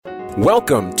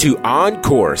Welcome to On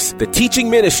Course, the teaching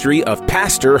ministry of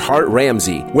Pastor Hart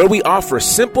Ramsey, where we offer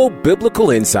simple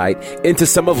biblical insight into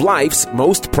some of life's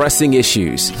most pressing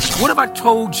issues. What if I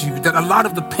told you that a lot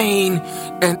of the pain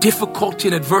and difficulty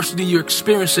and adversity you're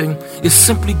experiencing is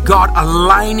simply God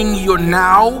aligning your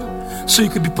now so you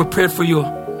can be prepared for your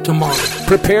tomorrow?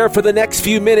 Prepare for the next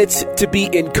few minutes to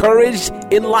be encouraged,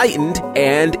 enlightened,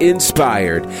 and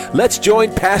inspired. Let's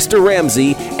join Pastor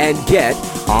Ramsey and get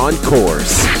on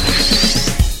course.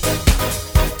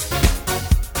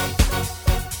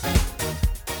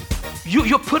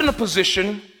 You're put in a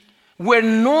position where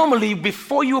normally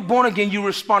before you were born again, you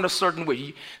respond a certain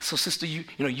way. So sister,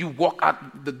 you walk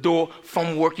out the door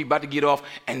from work, you're about to get off,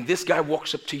 and this guy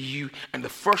walks up to you, and the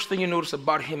first thing you notice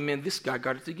about him, man, this guy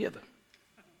got it together.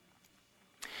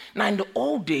 Now, in the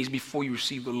old days before you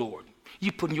received the Lord,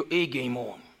 you putting your A game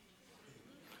on.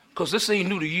 Because this ain't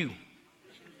new to you.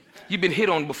 You've been hit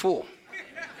on before.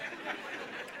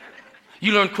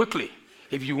 You learn quickly.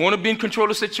 If you want to be in control of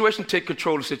the situation, take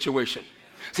control of the situation.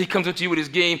 So he comes up to you with his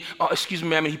game. Oh, excuse me,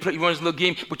 ma'am. And he runs his little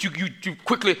game, but you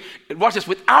quickly, watch this,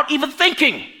 without even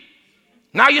thinking.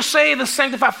 Now you're saved and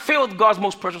sanctified, filled with God's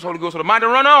most precious Holy Ghost with a mind to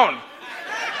run on.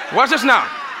 Watch this now.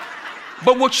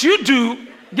 But what you do,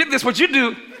 get this, what you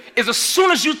do is as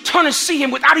soon as you turn and see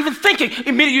him without even thinking,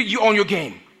 immediately you're on your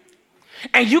game.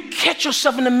 And you catch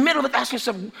yourself in the middle of asking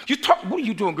yourself, what are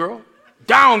you doing, girl?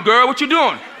 Down, girl, what you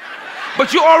doing?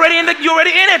 But you're already in it. You're already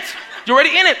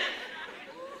in it.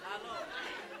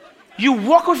 You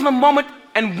walk away from the moment,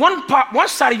 and one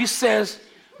side of you says,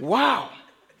 wow,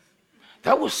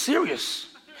 that was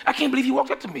serious. I can't believe he walked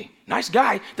up to me. Nice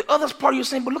guy. The other part of you is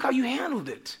saying, but look how you handled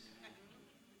it.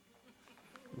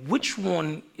 Which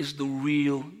one is the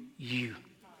real you?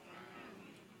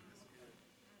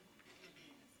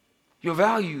 Your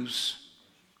values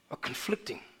are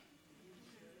conflicting.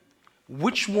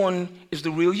 Which one is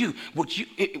the real you?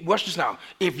 Watch this now.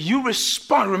 If you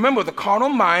respond, remember the carnal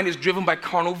mind is driven by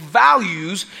carnal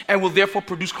values and will therefore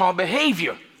produce carnal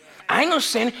behavior. I ain't gonna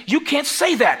say you can't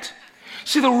say that.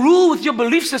 See, the rule with your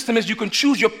belief system is you can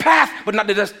choose your path, but not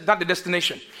the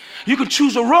destination. You can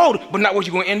choose a road, but not where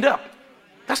you're gonna end up.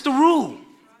 That's the rule.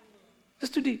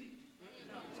 That's too deep.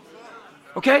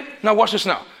 Okay? Now watch this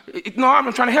now.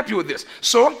 I'm trying to help you with this.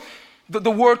 So,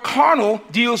 the word carnal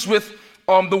deals with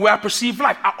the way I perceive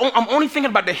life. I'm only thinking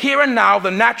about the here and now, the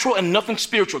natural, and nothing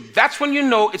spiritual. That's when you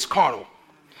know it's carnal.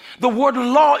 The word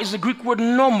law is the Greek word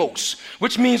nomos,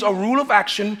 which means a rule of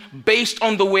action based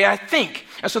on the way I think.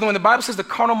 And so when the Bible says the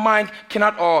carnal mind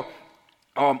cannot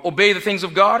obey the things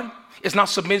of God, it's not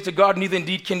submitted to God, neither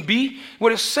indeed can be.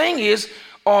 What it's saying is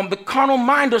the carnal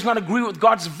mind does not agree with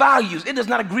God's values. It does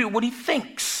not agree with what he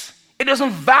thinks. It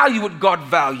doesn't value what God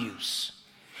values.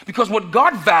 Because what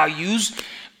God values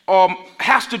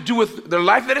has to do with the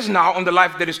life that is now and the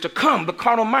life that is to come. The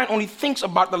carnal mind only thinks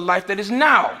about the life that is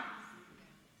now.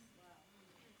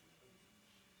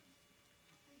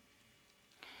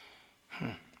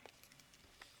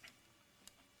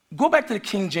 Go back to the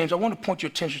King James. I want to point your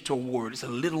attention to a word. It's a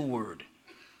little word.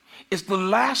 It's the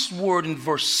last word in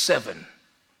verse 7.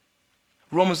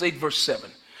 Romans 8, verse 7.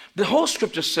 The whole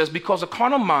scripture says, because the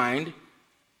carnal mind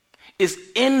is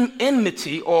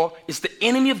enmity, or is the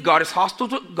enemy of God, is hostile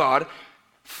to God,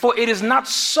 for it is not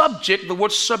subject. The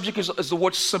word subject is the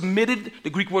word submitted.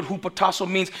 The Greek word hupotasso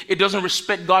means it doesn't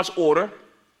respect God's order.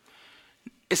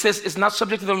 It says it's not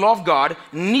subject to the law of God,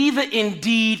 neither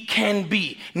indeed can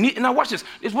be. Now watch this.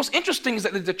 What's interesting is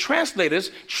that the translators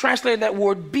translated that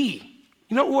word be.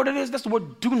 You know what word it is? That's the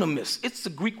word dunamis. It's the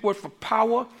Greek word for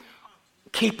power,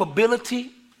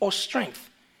 capability, or strength.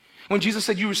 When Jesus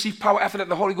said you receive power after that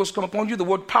the Holy Ghost come upon you, the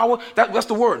word power, that's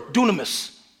the word,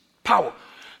 dunamis, power.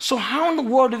 So how in the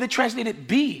world did they translate it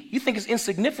be? You think it's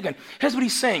insignificant. Here's what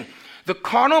he's saying. The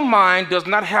carnal mind does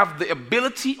not have the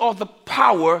ability or the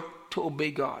power to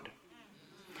obey God.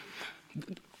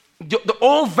 The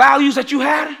old values that you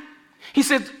had, he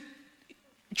said,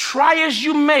 try as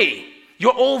you may,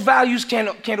 your old values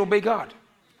can't obey God.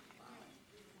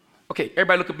 Okay,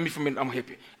 everybody look up at me for a minute, I'm gonna help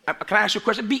you. Can I ask you a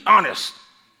question? Be honest.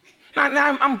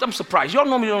 Now I'm surprised. Y'all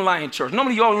normally don't lie in church.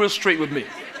 Normally y'all real straight with me.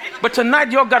 But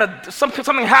tonight y'all got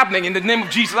something happening in the name of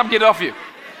Jesus. I'm getting off you.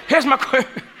 Here's my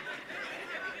question.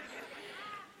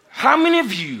 How many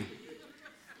of you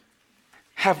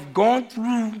have gone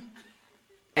through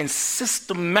and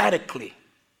systematically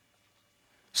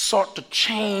sought to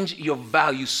change your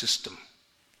value system?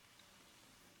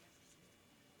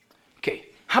 Okay.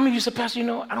 How many of you said, Pastor,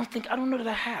 I don't know that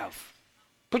I have.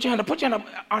 Put your hand up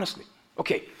honestly.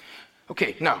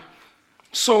 Okay, now,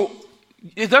 so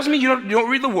it doesn't mean you don't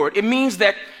read the word. It means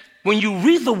that when you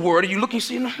read the word, you look and you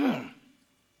say,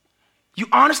 You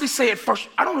honestly say at first,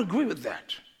 I don't agree with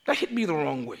that. That hit me the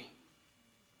wrong way.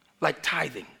 Like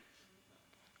tithing.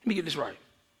 Let me get this right.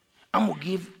 I'm going to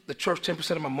give the church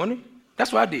 10% of my money?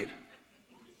 That's what I did.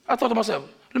 I thought to myself,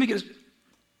 let me get this.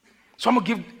 So I'm going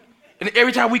to give, and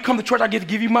every time we come to church, I get to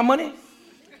give you my money?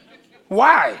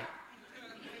 Why?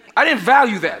 I didn't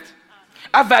value that.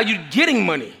 I valued getting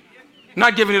money,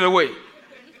 not giving it away.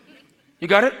 You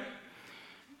got it?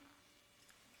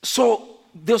 So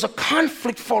there's a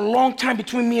conflict for a long time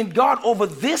between me and God over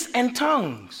this and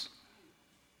tongues.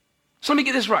 So let me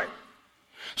get this right.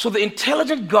 So the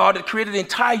intelligent God that created the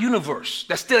entire universe,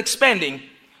 that's still expanding,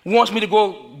 wants me to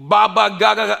go ba ga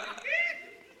ga ga.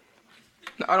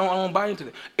 No, I don't buy into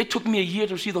that. It took me a year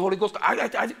to receive the Holy Ghost.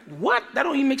 What? That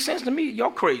don't even make sense to me.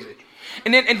 Y'all crazy.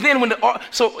 And then when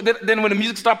the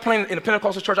music started playing in the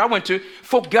Pentecostal church I went to,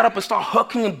 folk got up and start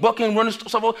hucking and bucking and running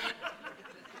stuff.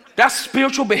 That's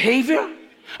spiritual behavior.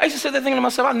 I used to say that thing to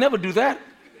myself, I'll never do that.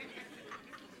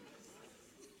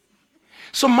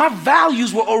 So my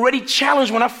values were already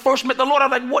challenged when I first met the Lord. I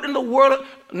was like, what in the world?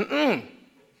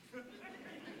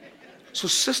 So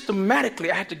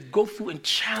systematically, I had to go through and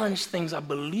challenge things I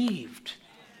believed.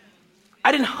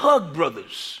 I didn't hug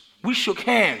brothers. We shook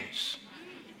hands.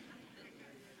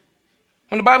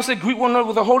 When the Bible said greet one another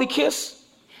with a holy kiss,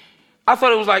 I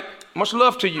thought it was like, much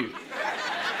love to you.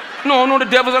 No, the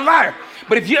devil's a liar.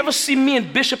 But if you ever see me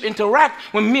and Bishop interact,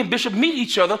 when me and Bishop meet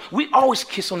each other, we always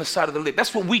kiss on the side of the lip.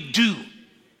 That's what we do.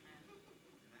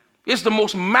 It's the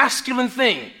most masculine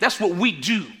thing. That's what we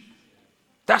do.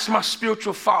 That's my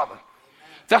spiritual father.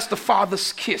 That's the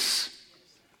Father's kiss.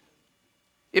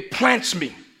 It plants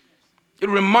me. It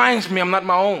reminds me I'm not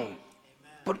my own.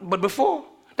 But before,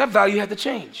 that value had to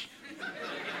change.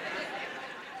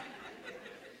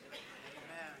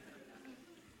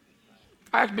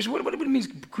 I asked Bishop, what it means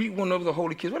greet one another with a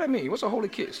holy kiss? What do I mean? What's a holy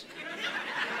kiss?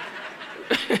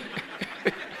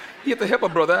 You have to help a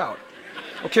brother out.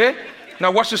 Okay?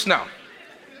 Now watch this now.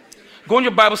 Go in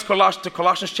your Bibles to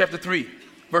Colossians chapter 3,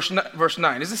 verse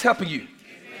 9. Is this helping you?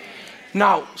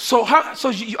 Now,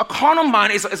 a carnal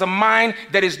mind is a mind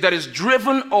that is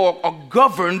driven or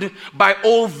governed by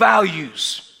old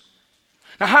values.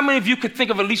 Now, how many of you could think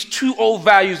of at least 2 old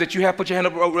values that you have? Put your hand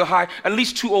up real high. At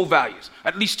least 2 old values.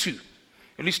 At least 2.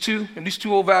 At least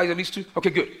 2 old values. At least 2. Okay,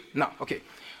 good. Now, okay.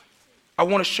 I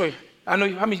want to show you. I know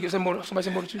you. How many you say more? Somebody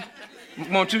say more than 2?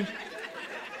 More than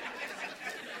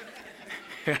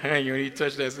 2? You need to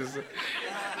touch that, sister.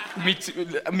 Me too.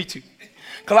 Me too.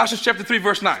 Colossians chapter 3,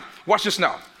 verse 9. Watch this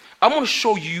now. I'm going to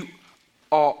show you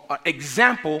an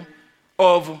example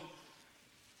of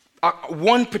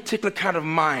one particular kind of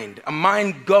mind, a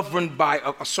mind governed by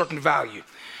a certain value.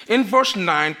 In verse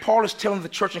 9, Paul is telling the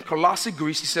church in Colossae,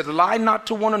 Greece, he said, lie not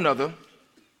to one another,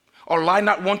 or lie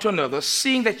not one to another,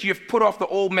 seeing that you have put off the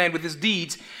old man with his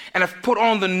deeds, and have put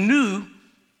on the new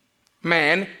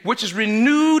man, which is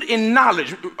renewed in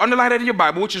knowledge. Underline that in your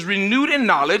Bible, which is renewed in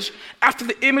knowledge after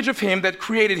the image of him that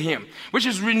created him. Which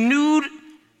is renewed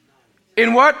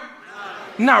in what?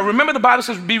 Now, remember the Bible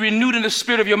says, be renewed in the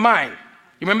spirit of your mind.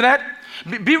 You remember that?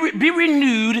 Be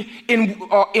renewed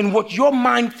in what your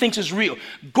mind thinks is real.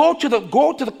 Go to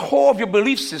the core of your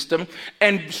belief system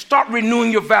and start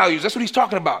renewing your values. That's what he's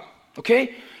talking about.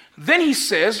 Okay? Then he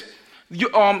says,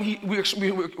 we're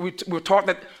taught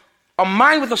that a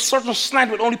mind with a certain slant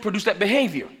would only produce that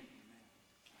behavior.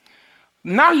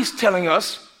 Now he's telling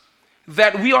us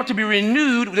that we ought to be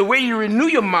renewed. The way you renew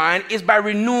your mind is by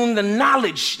renewing the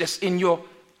knowledge that's in your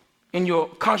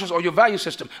conscious or your value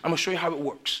system. I'm going to show you how it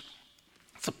works.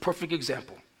 It's a perfect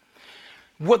example.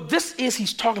 What this is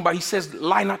he's talking about, he says,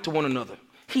 lie not to one another.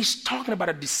 He's talking about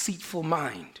a deceitful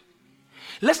mind.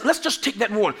 Let's just take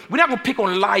that one. We're not going to pick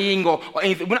on lying or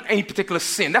anything. We're not any particular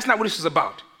sin. That's not what this is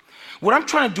about. What I'm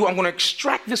trying to do, I'm going to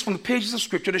extract this from the pages of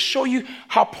Scripture to show you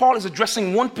how Paul is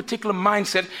addressing one particular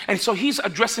mindset. And so he's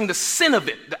addressing the sin of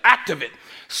it, the act of it.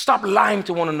 Stop lying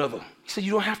to one another. He said,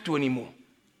 you don't have to anymore.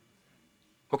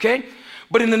 Okay?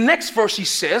 But in the next verse, he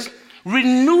says,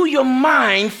 renew your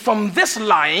mind from this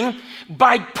lying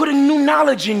by putting new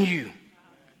knowledge in you.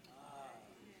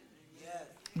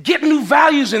 Get new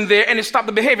values in there and it stop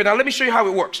the behavior. Now, let me show you how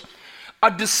it works.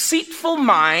 A deceitful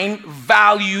mind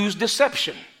values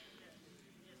deception.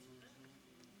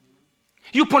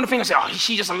 You point the finger and say, oh,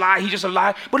 she's just a lie, he's just a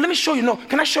lie. But let me show you, no,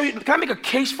 can I make a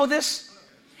case for this?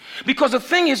 Because the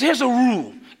thing is, here's a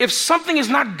rule. If something is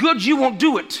not good, you won't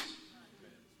do it.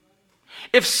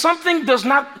 If something does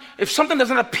not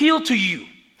appeal to you,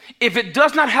 if it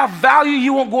does not have value,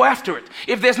 you won't go after it.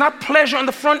 If there's not pleasure on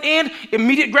the front end,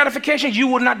 immediate gratification, you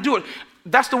will not do it.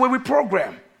 That's the way we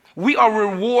program. We are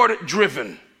reward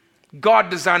driven. God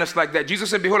designed us like that. Jesus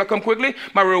said, behold, I come quickly.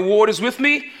 My reward is with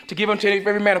me to give unto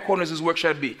every man according as his work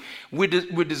shall be.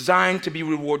 We're designed to be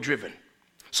reward driven.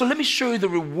 So let me show you the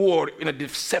reward in a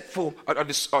deceptive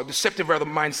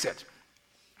mindset.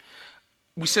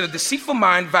 We said a deceitful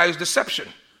mind values deception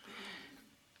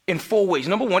in 4 ways.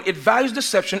 Number one, it values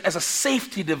deception as a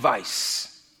safety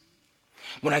device.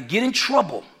 When I get in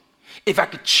trouble, if I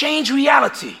could change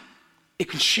reality, it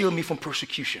can shield me from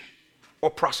persecution or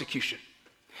prosecution.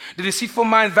 The deceitful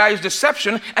mind values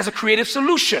deception as a creative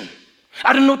solution.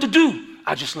 I don't know what to do.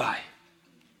 I just lie.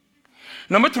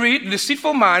 Number 3, the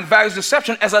deceitful mind values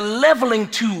deception as a leveling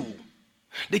tool.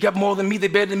 They got more than me, they're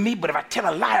better than me, but if I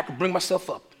tell a lie, I can bring myself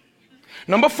up.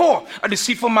 Number 4, a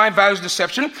deceitful mind values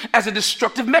deception as a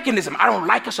destructive mechanism. I don't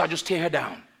like her, so I just tear her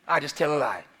down. I just tell a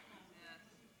lie.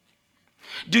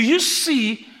 Do you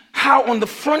see how on the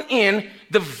front end,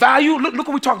 the value, look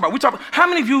what we talk about. How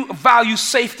many of you value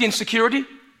safety and security?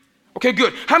 Okay,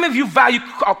 good. How many of you value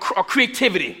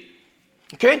creativity?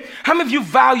 Okay? How many of you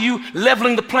value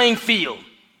leveling the playing field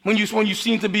when you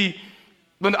seem to be,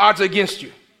 when the odds are against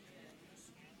you?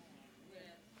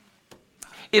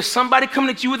 If somebody coming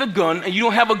at you with a gun and you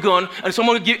don't have a gun and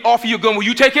someone will offer you a gun, will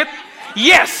you take it?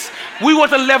 Yes. We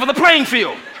want to level the playing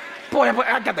field. Boy,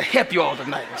 I got to help you all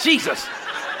tonight. Jesus.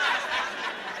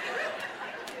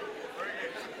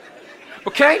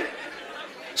 Okay?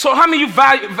 So how many of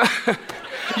you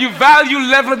you value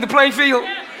leveling the playing field?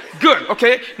 Good,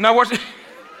 okay. Now watch.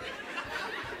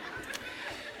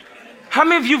 How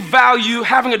many of you value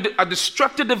having a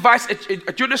destructive device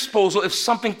at your disposal if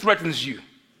something threatens you?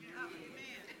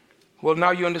 Well,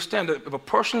 now you understand that if a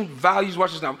person values,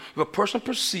 watch this now, if a person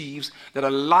perceives that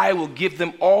a lie will give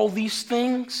them all these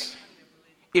things,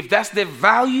 if that's their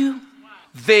value,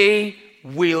 they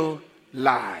will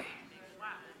lie.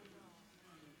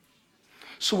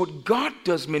 So what God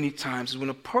does many times is when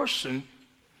a person,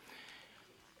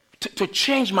 to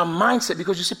change my mindset,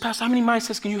 because you say, Pastor, how many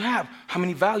mindsets can you have? How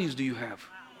many values do you have?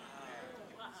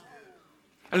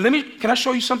 And can I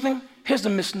show you something? Here's the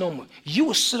misnomer. You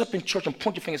will sit up in church and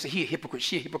point your finger and say, he a hypocrite,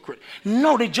 she a hypocrite.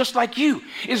 No, they're just like you.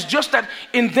 It's just that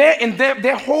in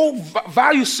their whole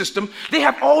value system, they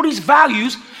have all these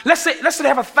values. Let's say they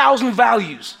have 1,000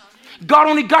 values. God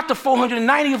only got the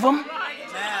 490 of them.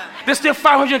 There's still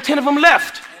 510 of them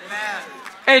left.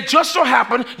 And it just so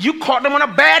happened you caught them on a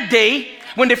bad day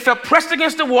when they felt pressed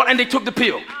against the wall and they took the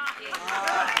pill.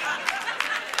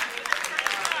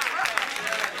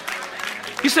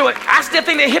 You say, well, I still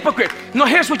think they're hypocrite. No,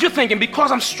 here's what you're thinking.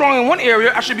 Because I'm strong in one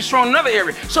area, I should be strong in another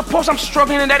area. Suppose I'm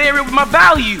struggling in that area with my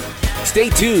value.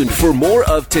 Stay tuned for more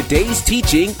of today's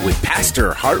teaching with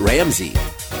Pastor Hart Ramsey.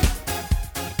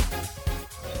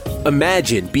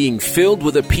 Imagine being filled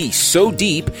with a peace so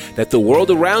deep that the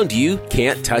world around you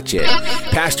can't touch it.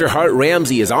 Pastor Hart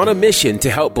Ramsey is on a mission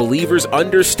to help believers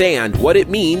understand what it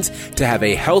means to have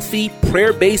a healthy,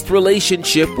 prayer-based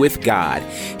relationship with God.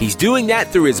 He's doing that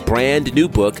through his brand new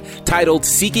book titled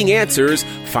Seeking Answers,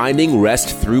 Finding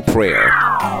Rest Through Prayer.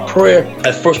 Prayer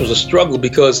at first was a struggle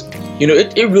because,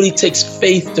 it really takes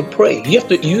faith to pray.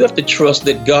 You have to trust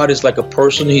that God is like a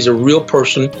person, he's a real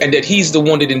person, and that he's the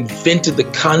one that invented the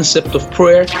concept of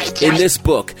prayer. In this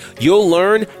book, you'll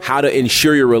learn how to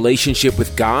ensure your relationship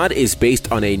with God is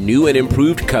based on a new and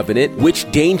improved covenant,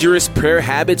 which dangerous prayer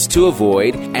habits to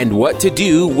avoid, and what to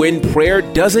do when prayer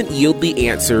doesn't yield the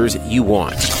answers you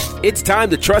want. It's time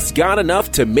to trust God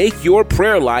enough to make your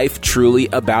prayer life truly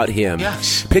about Him.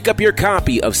 Yes. Pick up your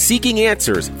copy of Seeking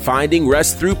Answers, Finding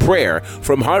Rest Through Prayer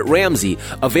from Hart Ramsey,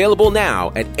 available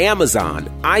now at Amazon,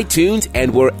 iTunes,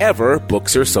 and wherever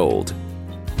books are sold.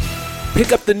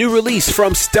 Pick up the new release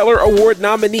from Stellar Award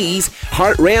nominees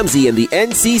Hart Ramsey and the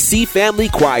NCC Family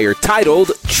Choir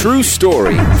titled True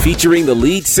Story, featuring the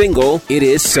lead single, It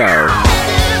Is So.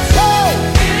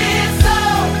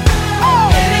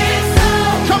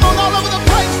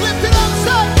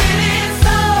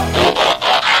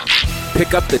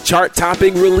 Pick up the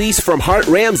chart-topping release from Hart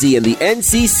Ramsey and the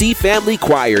NCC Family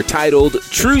Choir titled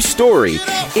True Story,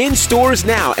 in stores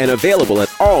now and available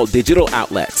at all digital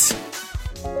outlets.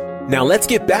 Now let's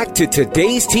get back to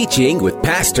today's teaching with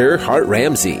Pastor Hart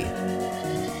Ramsey. Okay,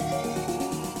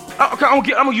 I'm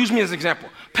going to use me as an example.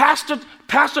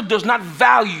 Pastor does not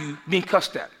value being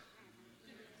cussed at.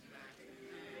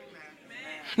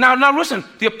 Now listen,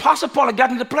 the Apostle Paul had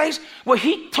gotten to the place where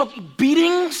he took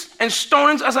beatings and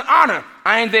stonings as an honor.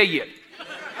 I ain't there yet.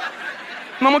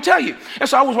 And I'm going to tell you. And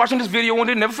so I was watching this video one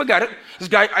day, never forgot it. This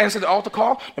guy answered the altar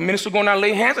call, the minister going down and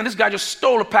lay hands, and this guy just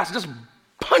stole the pastor, just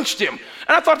punched him.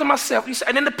 And I thought to myself,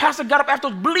 and then the pastor got up after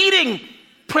bleeding,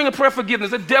 praying a prayer of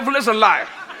forgiveness. The devil is a liar.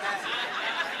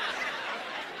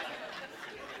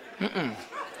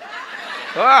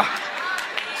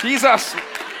 Jesus.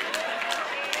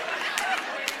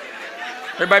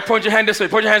 Everybody point your hand this way.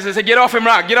 Point your hands and say, get off him,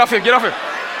 Rock. Get off him. Get off him.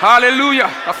 Hallelujah.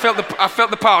 I felt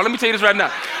the power. Let me tell you this right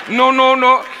now.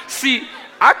 No. See,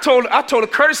 I told the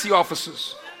courtesy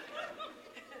officers,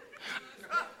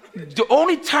 the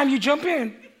only time you jump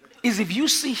in is if you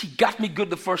see he got me good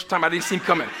the first time I didn't see him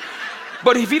coming.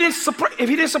 But if he didn't surprise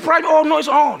me, oh no, it's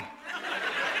on.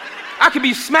 I could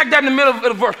be smack dab in the middle of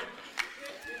the verse.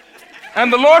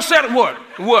 And the Lord said, what?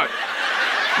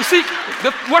 You see,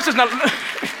 watch this now.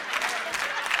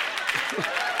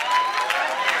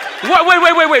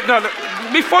 Wait. No,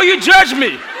 before you judge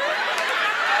me.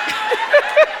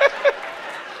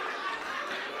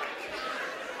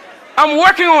 I'm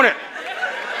working on it.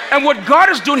 And what God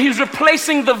is doing, he's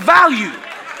replacing the value.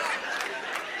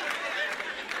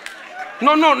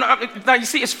 No. Now, you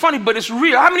see, it's funny, but it's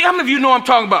real. How many of you know what I'm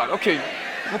talking about? Okay,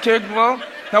 well,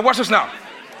 now watch this now.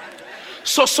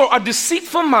 So a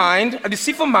deceitful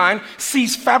mind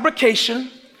sees fabrication,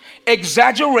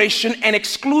 exaggeration, and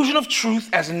exclusion of truth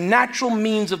as natural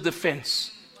means of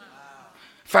defense.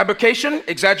 Fabrication,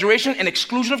 exaggeration, and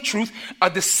exclusion of truth. A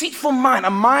deceitful mind, a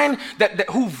mind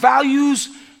who values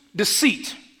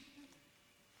deceit,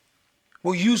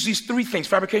 will use these three things: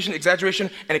 fabrication,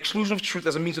 exaggeration, and exclusion of truth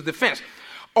as a means of defense.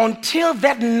 Until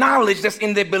that knowledge that's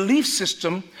in their belief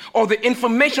system or the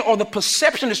information or the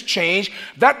perception is changed,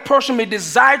 that person may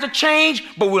desire to change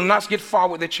but will not get far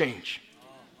with their change.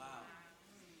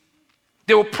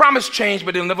 They will promise change,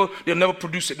 but they'll never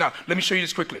produce it. Now, let me show you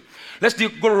this quickly. Go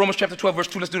to Romans chapter 12, verse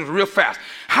 2. Let's do it real fast.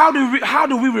 How do we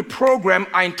reprogram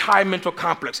our entire mental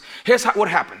complex? Here's what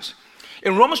happens.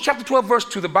 In Romans chapter 12, verse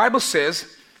 2, the Bible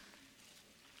says,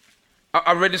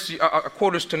 I read this, I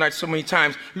quote this tonight so many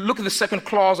times. Look at the second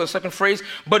clause or the second phrase.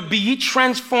 But be ye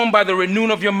transformed by the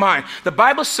renewing of your mind. The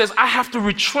Bible says I have to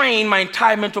retrain my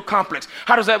entire mental complex.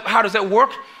 How does that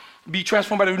work? Be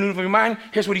transformed by the renewing of your mind.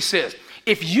 Here's what he says.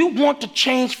 If you want to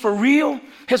change for real,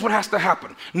 here's what has to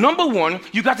happen. Number one,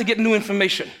 you got to get new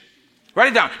information. Write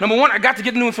it down. Number one, I got to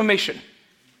get new information.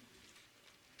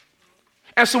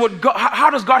 And so how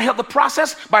does God help the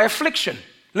process? By affliction.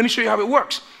 Let me show you how it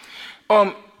works.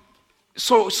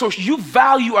 So you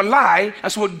value a lie,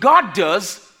 and so what God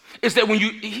does is that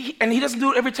and he doesn't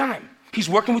do it every time. He's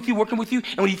working with you,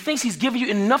 and when he thinks he's giving you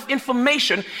enough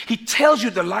information, he tells you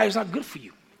the lie is not good for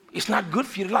you. It's not good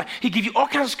for you to lie. He gives you all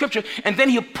kinds of scripture, and then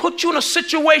he'll put you in a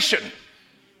situation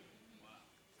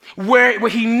where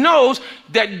he knows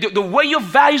that the way your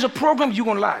values are programmed, you're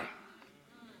going to lie.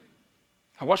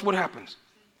 Now watch what happens.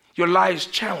 Your lie is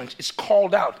challenged, it's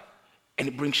called out, and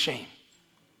it brings shame.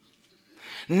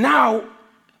 Now,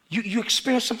 you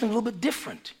experience something a little bit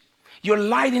different. Your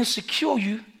lie didn't secure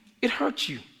you, it hurt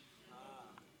you.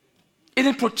 It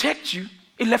didn't protect you,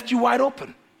 it left you wide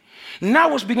open. Now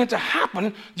what's beginning to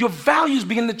happen, your values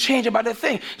begin to change about that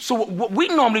thing. So what we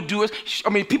normally do is,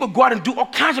 people go out and do all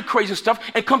kinds of crazy stuff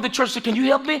and come to church and say, can you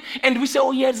help me? And we say,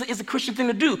 oh yeah, it's a Christian thing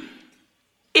to do.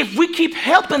 If we keep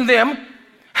helping them,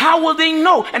 how will they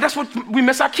know? And that's what we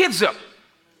mess our kids up.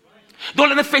 Don't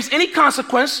let them face any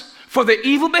consequence for their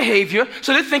evil behavior,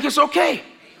 so they think it's okay.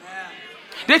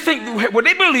 They think what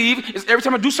they believe is every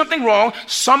time I do something wrong,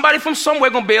 somebody from somewhere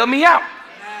gonna bail me out.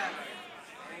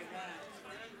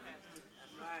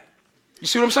 You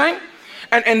see what I'm saying?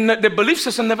 And the belief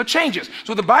system never changes.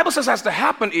 So what the Bible says has to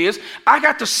happen is, I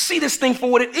got to see this thing for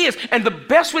what it is. And the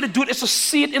best way to do it is to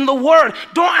see it in the Word.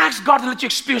 Don't ask God to let you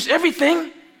experience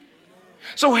everything.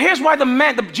 So here's why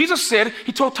Jesus said,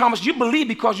 he told Thomas, you believe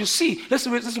because you see.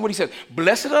 Listen to what he said.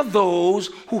 Blessed are those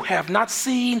who have not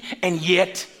seen and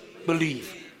yet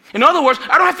believe. In other words,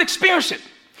 I don't have to experience it.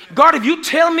 God, if you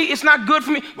tell me it's not good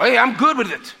for me, well, hey, I'm good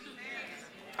with it.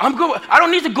 I'm good. I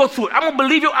don't need to go through it. I'm going to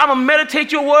believe you. I'm going to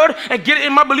meditate your word and get it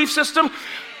in my belief system.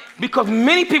 Because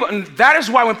many people, and that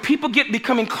is why when people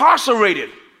become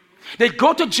incarcerated, they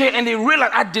go to jail and they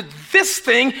realize, I did this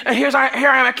thing, and here I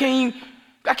am,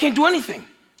 I can't do anything.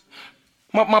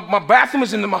 My bathroom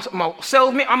is in my cell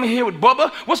with me. I'm here with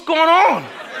Bubba. What's going on?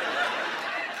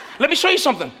 Let me show you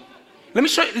something. Let me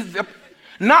show you.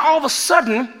 Now all of a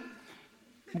sudden,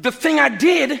 the thing I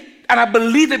did, and I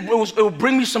believe that it will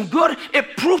bring me some good,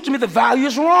 it proved to me the value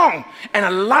is wrong. And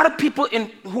a lot of people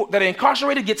that are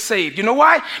incarcerated get saved. You know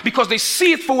why? Because they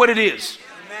see it for what it is.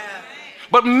 Amen.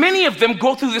 But many of them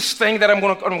go through this thing that I'm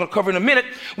going to cover in a minute,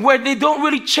 where they don't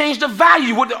really change the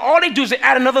value. All they do is they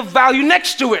add another value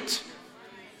next to it.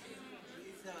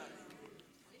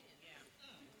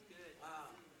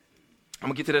 I'm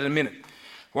going to get to that in a minute.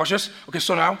 Watch this. Okay,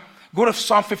 so now go to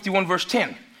Psalm 51, verse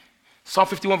 10. Psalm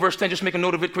 51 verse 10, just make a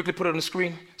note of it, quickly put it on the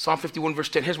screen. Psalm 51 verse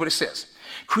 10, here's what it says.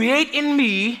 Create in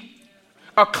me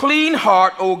a clean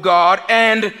heart, O God,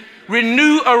 and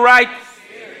renew a right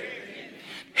spirit.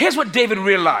 Here's what David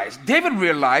realized. David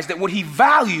realized that what he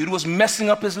valued was messing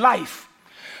up his life.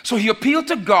 So he appealed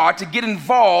to God to get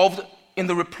involved in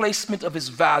the replacement of his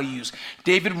values.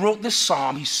 David wrote this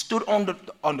psalm. He stood on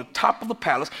the top of the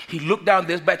palace. He looked down,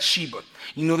 there's Bathsheba.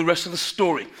 You know the rest of the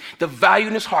story. The value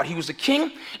in his heart. He was the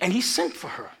king, and he sent for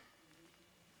her.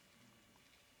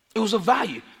 It was a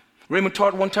value. Raymond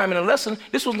taught one time in a lesson,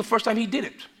 this wasn't the first time he did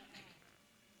it.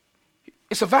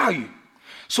 It's a value.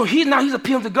 So he's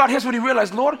appealing to God. Here's what he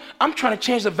realized. Lord, I'm trying to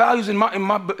change the values in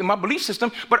my belief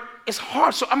system, but it's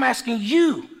hard. So I'm asking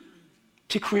you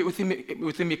to create within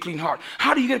me a clean heart.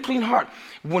 How do you get a clean heart?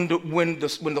 When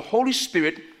the Holy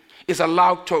Spirit is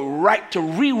allowed to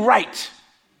rewrite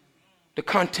the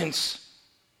contents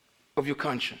of your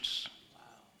conscience.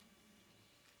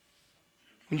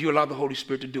 When you allow the Holy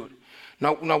Spirit to do it.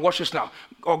 Now watch this now.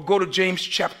 Or go to James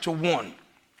chapter 1.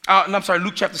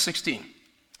 Luke chapter 16.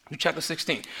 Luke chapter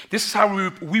 16. This is how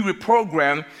we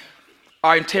reprogram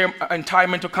our entire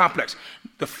mental complex.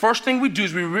 The first thing we do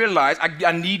is we realize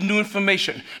I need new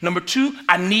information. Number two,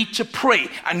 I need to pray.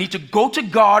 I need to go to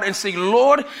God and say,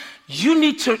 Lord, you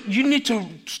need to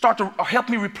start to help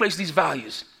me replace these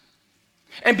values.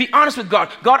 And be honest with God.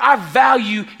 God, I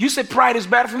value, you said pride is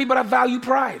bad for me, but I value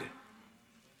pride.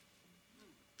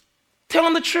 Tell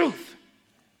him the truth.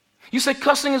 You said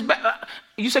cussing is bad.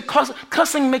 You said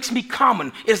cussing makes me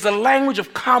common. It's the language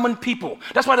of common people.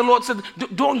 That's why the Lord said,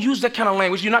 don't use that kind of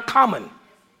language. You're not common.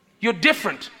 You're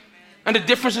different. And the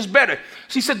difference is better.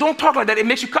 So he said, don't talk like that. It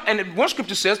makes you, and one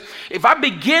scripture says, if I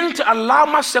begin to allow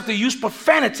myself to use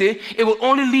profanity, it will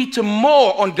only lead to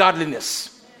more ungodliness.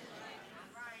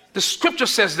 The scripture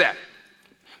says that.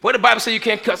 Where the Bible says you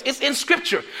can't cuss, it's in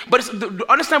scripture. But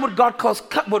understand what God calls,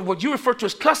 what you refer to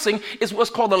as cussing is what's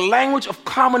called the language of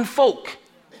common folk.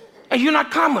 And you're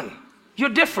not common. You're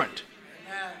different.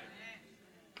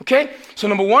 Okay? So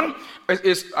number one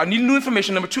is I need new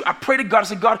information. Number two, I pray to God. I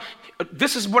say, God,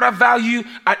 this is what I value.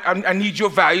 I need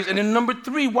your values. And then number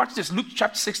three, watch this. Luke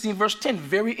chapter 16, verse 10.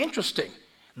 Very interesting.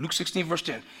 Luke 16, verse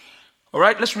 10. All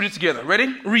right, let's read it together.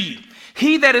 Ready? Read.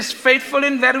 He that is faithful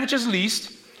in that which is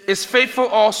least is faithful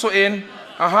also in,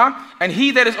 and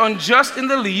he that is unjust in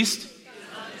the least is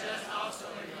unjust also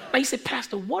in the. Now you say,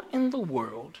 Pastor, what in the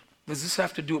world does this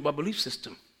have to do with my belief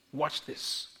system? Watch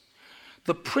this.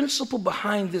 The principle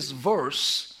behind this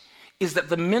verse is that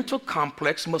the mental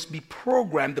complex must be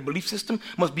programmed, the belief system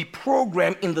must be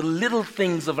programmed in the little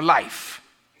things of life,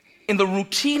 in the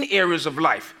routine areas of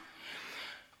life.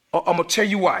 I'm going to tell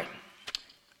you why.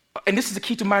 And this is the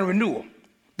key to mind renewal.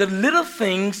 The little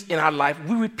things in our life,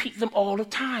 we repeat them all the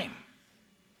time.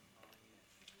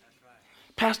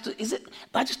 Pastor,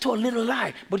 I just told a little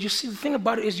lie. But you see, the thing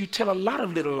about it is you tell a lot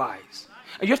of little lies.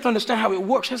 And you have to understand how it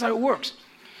works. Here's how it works.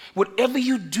 Whatever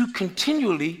you do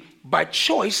continually, by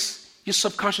choice, your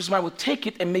subconscious mind will take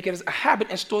it and make it as a habit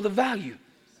and store the value.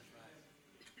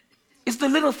 It's the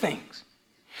little things.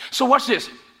 So watch this.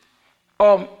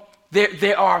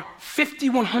 There are 50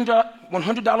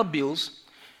 $100 bills,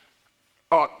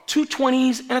 2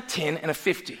 20s and a 10 and a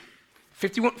 50.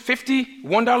 50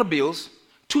 $1 bills,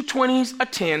 2 20s, a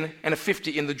 10, and a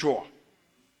 50 in the drawer.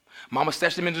 Mama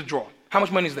stashed them in the drawer. How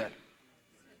much money is that?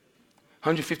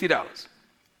 $150.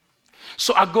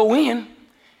 So I go into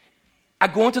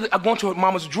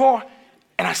Mama's drawer,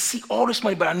 and I see all this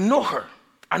money, but I know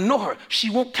her. She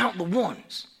won't count the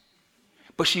ones.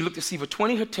 But she looked to see if a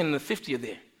 20, her 10, and the 50 are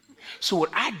there. So what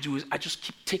I do is I just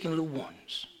keep taking little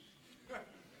ones.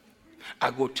 I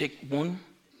go take one,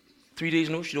 3 days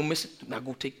notice, you don't miss it, and I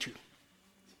go take 2.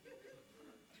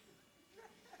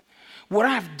 What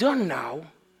I've done now,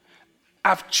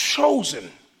 I've chosen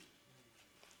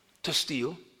to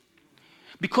steal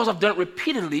because I've done it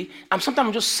repeatedly. Sometimes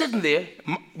I'm just sitting there,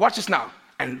 watch this now,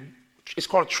 and it's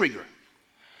called a trigger.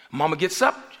 Mama gets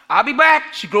up, I'll be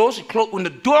back. She goes, when the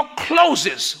door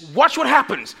closes, watch what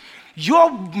happens.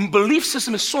 Your belief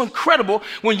system is so incredible.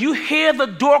 When you hear the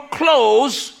door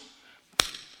close,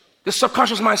 the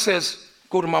subconscious mind says,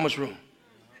 go to Mama's room.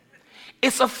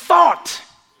 It's a thought.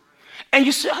 And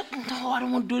you say, no, I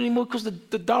don't want to do it anymore because the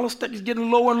dollar stack is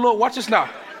getting lower and lower. Watch this now.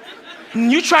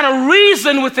 And you're trying to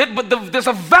reason with it, but there's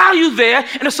a value there.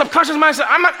 And the subconscious mind says,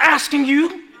 I'm not asking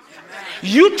you.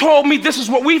 You told me this is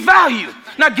what we value.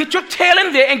 Now get your tail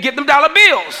in there and get them dollar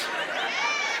bills.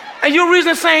 And your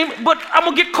reason is saying, but I'm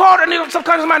going to get caught. And the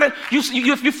subconscious mind,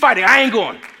 you fighting. I ain't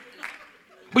going.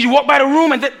 But you walk by the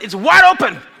room and it's wide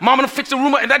open. Mama gonna fix the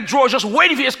room and that drawer is just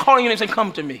waiting for you. It's calling you and saying,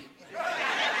 come to me.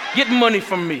 Get money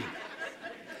from me.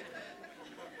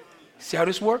 See how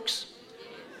this works?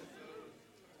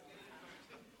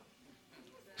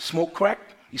 Smoke crack.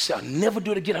 You say, I'll never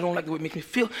do it again. I don't like the way it makes me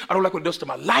feel. I don't like what it does to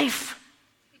my life.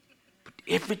 But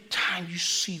every time you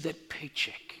see that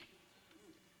paycheck,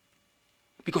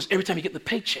 because every time you get the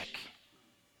paycheck,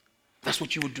 that's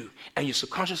what you would do. And your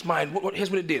subconscious mind,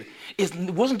 here's what it did. It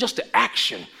wasn't just the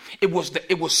action. It was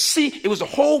the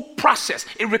whole process.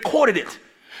 It recorded it.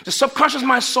 The subconscious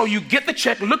mind saw you get the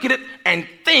check, look at it, and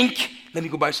think, let me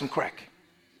go buy some crack.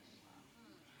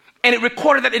 And it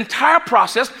recorded that entire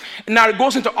process. And now it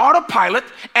goes into autopilot.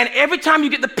 And every time you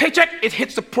get the paycheck, it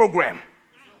hits the program.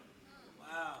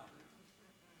 Wow.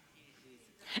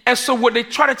 And so what they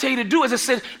try to tell you to do is they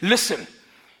said, listen,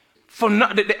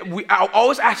 I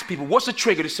always ask people, what's the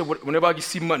trigger? They say, whenever you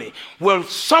see money. Well,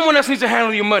 someone else needs to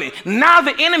handle your money. Now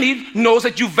the enemy knows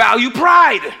that you value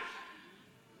pride.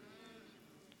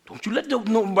 Don't you let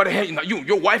nobody handle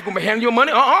your wife going to handle your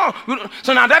money?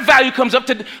 So now that value comes up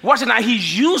to, watch it now,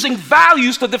 he's using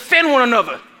values to defend one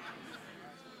another.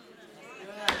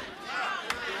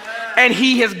 And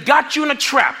he has got you in a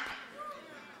trap.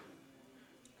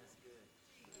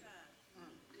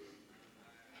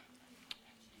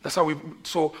 That's how we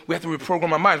have to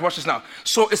reprogram our minds. Watch this now.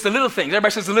 So it's the little things.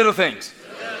 Everybody says the little things.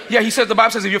 Yeah, he says, the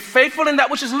Bible says, if you're faithful in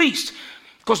that which is least,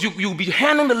 because you'll be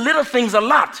handling the little things a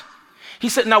lot. He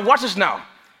said, now watch this now.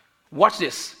 Watch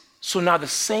this. So now the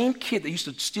same kid that used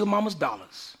to steal mama's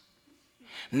dollars,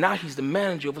 now he's the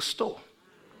manager of a store.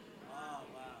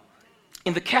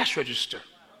 In the cash register.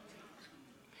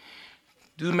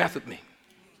 Do the math with me.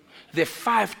 There are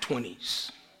 5 20s,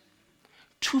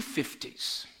 2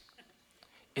 50s,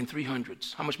 and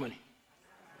 300s. How much money?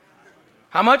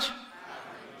 How much?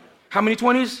 How many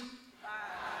 20s?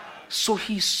 So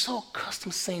he's so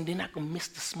accustomed saying they're not going to miss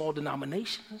the small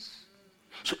denominations.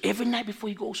 So every night before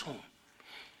he goes home,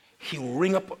 he'll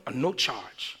ring up a no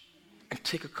charge and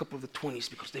take a couple of the 20s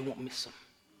because they won't miss them.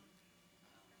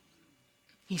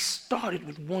 He started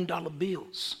with $1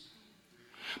 bills.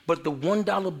 But the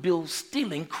 $1 bill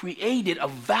stealing created a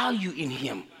value in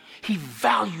him. He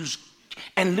values,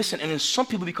 and listen, and then some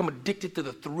people become addicted to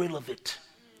the thrill of it.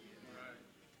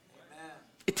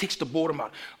 It takes the boredom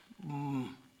out.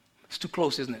 It's too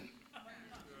close, isn't it?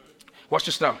 Watch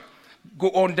this now. Go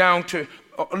on down to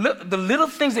the little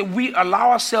things that we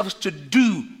allow ourselves to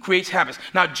do creates habits.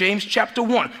 Now, James chapter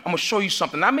 1, I'm going to show you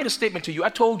something. I made a statement to you. I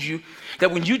told you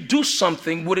that when you do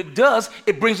something, what it does,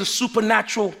 it brings the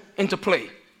supernatural into play.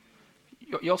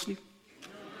 Y'all sleep?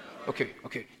 Okay.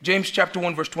 James chapter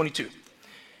 1, verse 22.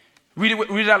 Read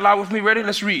it out loud with me. Ready?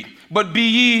 Let's read. But be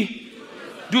ye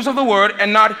doers of the word,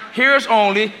 and not hearers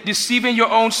only, deceiving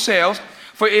your own selves.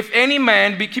 For if any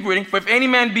man be, keep reading, for if any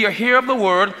man be a hearer of the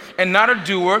word and not a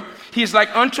doer, he is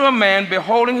like unto a man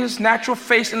beholding his natural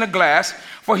face in the glass.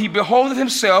 For he beholdeth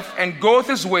himself and goeth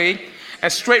his way,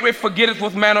 and straightway forgetteth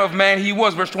what manner of man he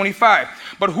was. Verse 25.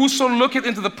 But whoso looketh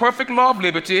into the perfect law of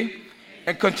liberty,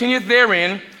 and continueth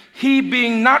therein, he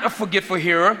being not a forgetful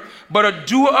hearer, but a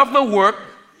doer of the work.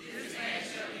 This man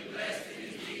shall be blessed in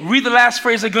his deed. Read the last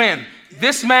phrase again.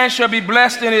 This man shall be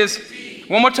blessed in his deed.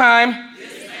 One more time.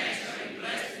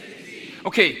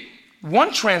 Okay,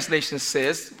 one translation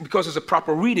says, because it's a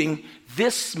proper reading,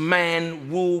 this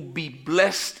man will be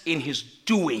blessed in his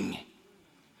doing.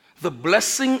 The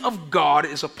blessing of God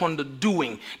is upon the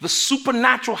doing. The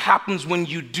supernatural happens when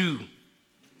you do.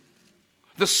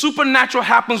 The supernatural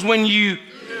happens when you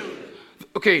do.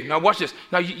 Okay, now watch this.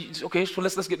 Now, so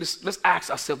let's get this. Let's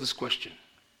ask ourselves this question.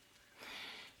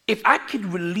 If I could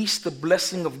release the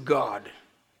blessing of God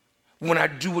when I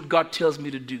do what God tells me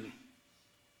to do,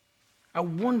 I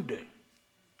wonder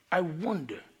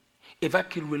if I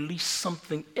could release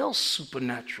something else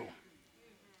supernatural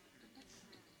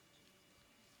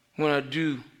when I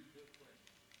do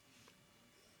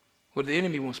what the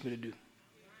enemy wants me to do.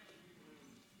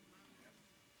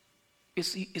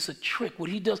 It's a trick. What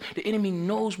he does, the enemy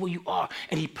knows where you are,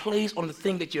 and he plays on the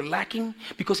thing that you're lacking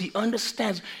because he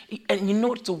understands. And you know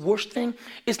what's the worst thing?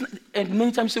 It's not, and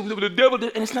many times you say, well, the devil,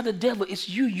 and it's not the devil, it's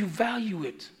you. You value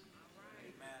it.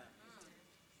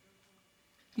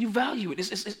 You value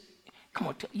it. Come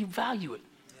on, you value it.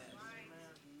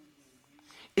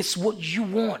 It's what you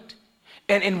want.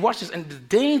 And watch this. And the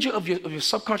danger of your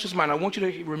subconscious mind, I want you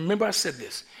to remember I said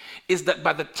this, is that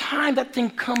by the time that thing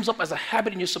comes up as a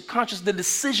habit in your subconscious, the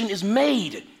decision is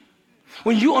made.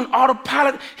 When you're on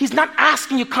autopilot, he's not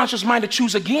asking your conscious mind to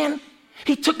choose again.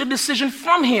 He took the decision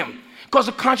from him because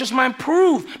the conscious mind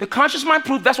proved. The conscious mind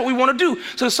proved that's what we want to do.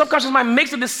 So the subconscious mind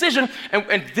makes a decision,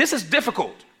 and this is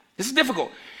difficult. This is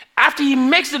difficult. After he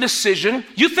makes the decision,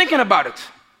 you're thinking about it.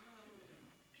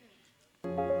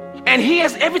 And he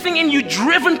has everything in you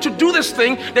driven to do this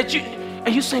thing that you,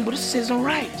 and you're saying, but this isn't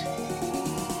right.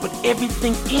 But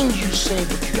everything in you saying,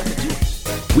 but you got to do it.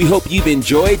 We hope you've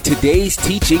enjoyed today's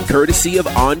teaching courtesy of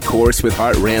On Course with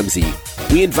Hart Ramsey.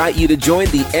 We invite you to join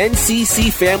the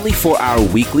NCC family for our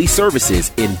weekly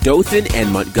services in Dothan and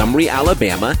Montgomery,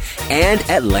 Alabama, and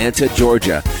Atlanta,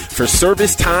 Georgia. For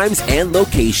service times and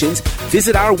locations,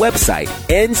 visit our website,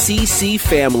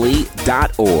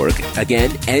 nccfamily.org.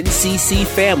 Again,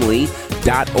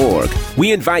 nccfamily.org.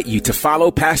 We invite you to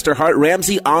follow Pastor Hart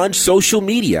Ramsey on social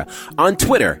media, on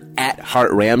Twitter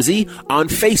 @Hart Ramsey, on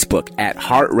Facebook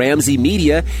 @Hart Ramsey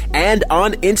Media, and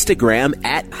on Instagram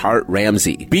 @Hart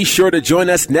Ramsey. Be sure to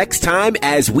join us next time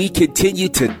as we continue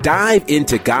to dive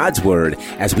into God's Word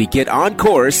as we get on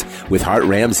course with Hart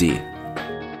Ramsey.